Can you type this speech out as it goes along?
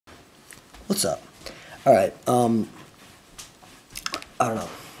What's up? Alright, I don't know.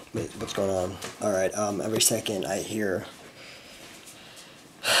 Wait, what's going on? Alright, every second I hear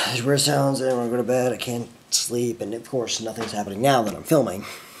these weird sounds and when I go to bed I can't sleep, and of course nothing's happening now that I'm filming.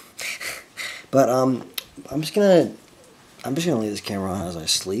 But, I'm just gonna leave this camera on as I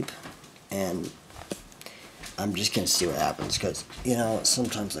sleep, and I'm just gonna see what happens, because, you know,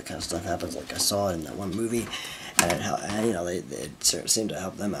 sometimes that kind of stuff happens. Like I saw it in that one movie, and you know, it seemed to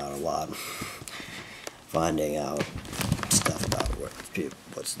help them out a lot, finding out stuff about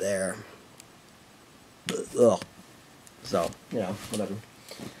what's there. Ugh. So, you know, whatever.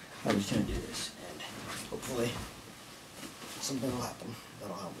 I'm just gonna do this, and hopefully something will happen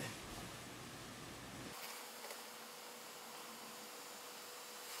that'll help me.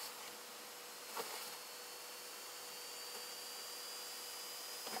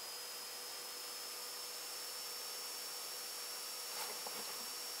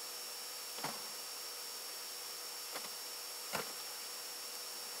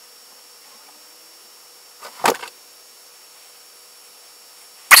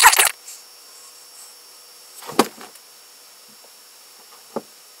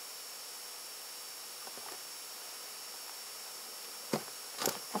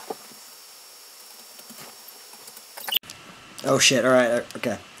 Oh shit, alright,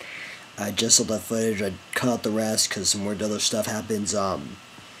 okay. I just saw that footage, I cut out the rest because some weird other stuff happens,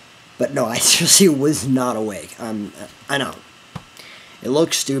 but no, I seriously was not awake. I know. It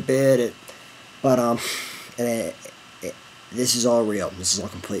looks stupid, but, this is all real. This is all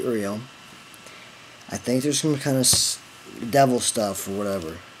completely real. I think there's some kind of devil stuff or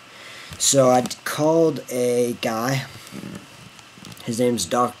whatever. So I called a guy, his name's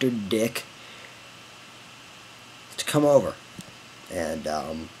Dr. Dick, to come over. And,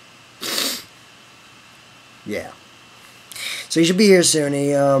 yeah. So he should be here soon.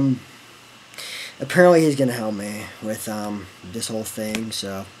 He, apparently he's gonna help me with, this whole thing,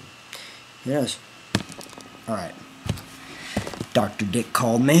 so, who knows? Alright. Dr. Dick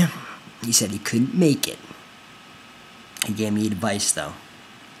called me. He said he couldn't make it. He gave me advice, though.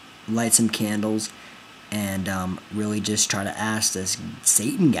 Light some candles, and, really just try to ask this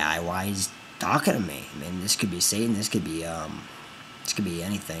Satan guy why he's talking to me. I mean, this could be Satan, this could be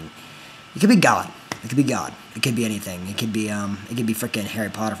anything. It could be God. It could be God. It could be anything. It could be freaking Harry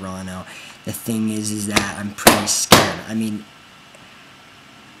Potter for all I know. The thing is that I'm pretty scared. I mean,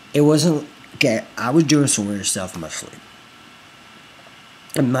 it wasn't, okay, I was doing some weird stuff in my sleep.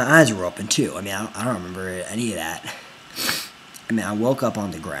 And my eyes were open, too. I mean, I don't remember any of that. I mean, I woke up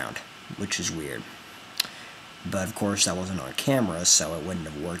on the ground, which is weird. But, of course, that wasn't on camera, so it wouldn't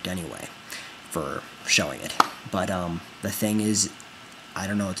have worked anyway for showing it. But, the thing is, I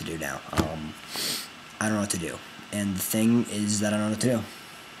don't know what to do now. I don't know what to do. And the thing is that I don't know what to do.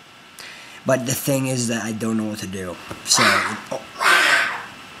 But the thing is that I don't know what to do. So, oh.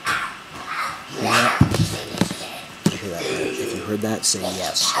 Yeah. Did you hear that? If you heard that, say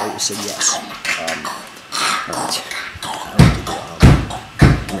yes. Oh, you said yes. Alright. I don't know what to do. Come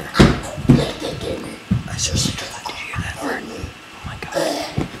here. I seriously heard that. Did you hear that? Alright. Oh my god.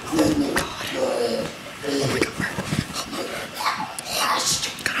 Oh my god. Oh my god.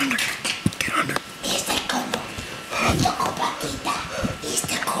 Get under. Get under. I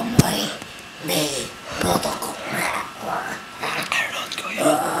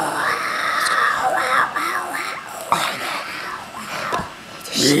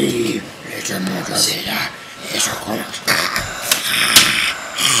don't know what's going on.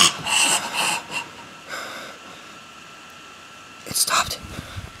 It stopped.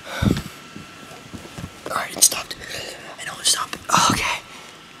 Alright, it stopped. I know it stopped. Oh, okay.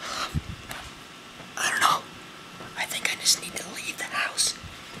 I don't know. I think I just need to leave the house.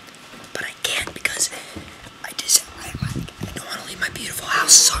 But I can't because I don't want to leave my beautiful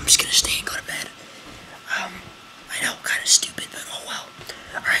house, so I'm just going to stay and go to bed. I know, kind of stupid, but oh well.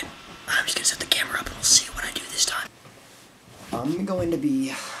 Alright, I'm just going to set the camera up and we'll see what I do this time. I'm going to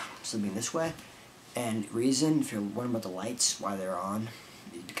be sleeping this way, and reason, if you're wondering about the lights, why they're on,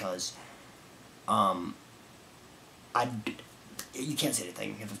 is because, you can't see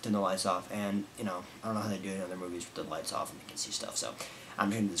anything. You have to turn the lights off, and, you know, I don't know how they do it in other movies with the lights off and they can see stuff, so I'm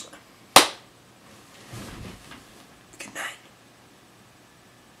doing it this way. Good night.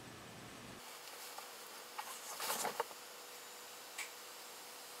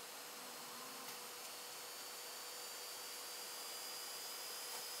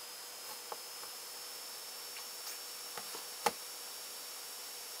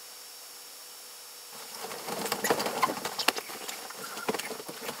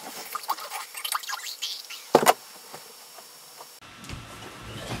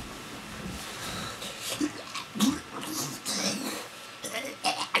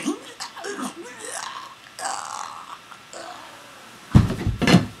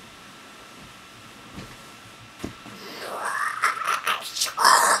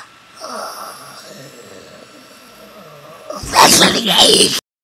 holidays.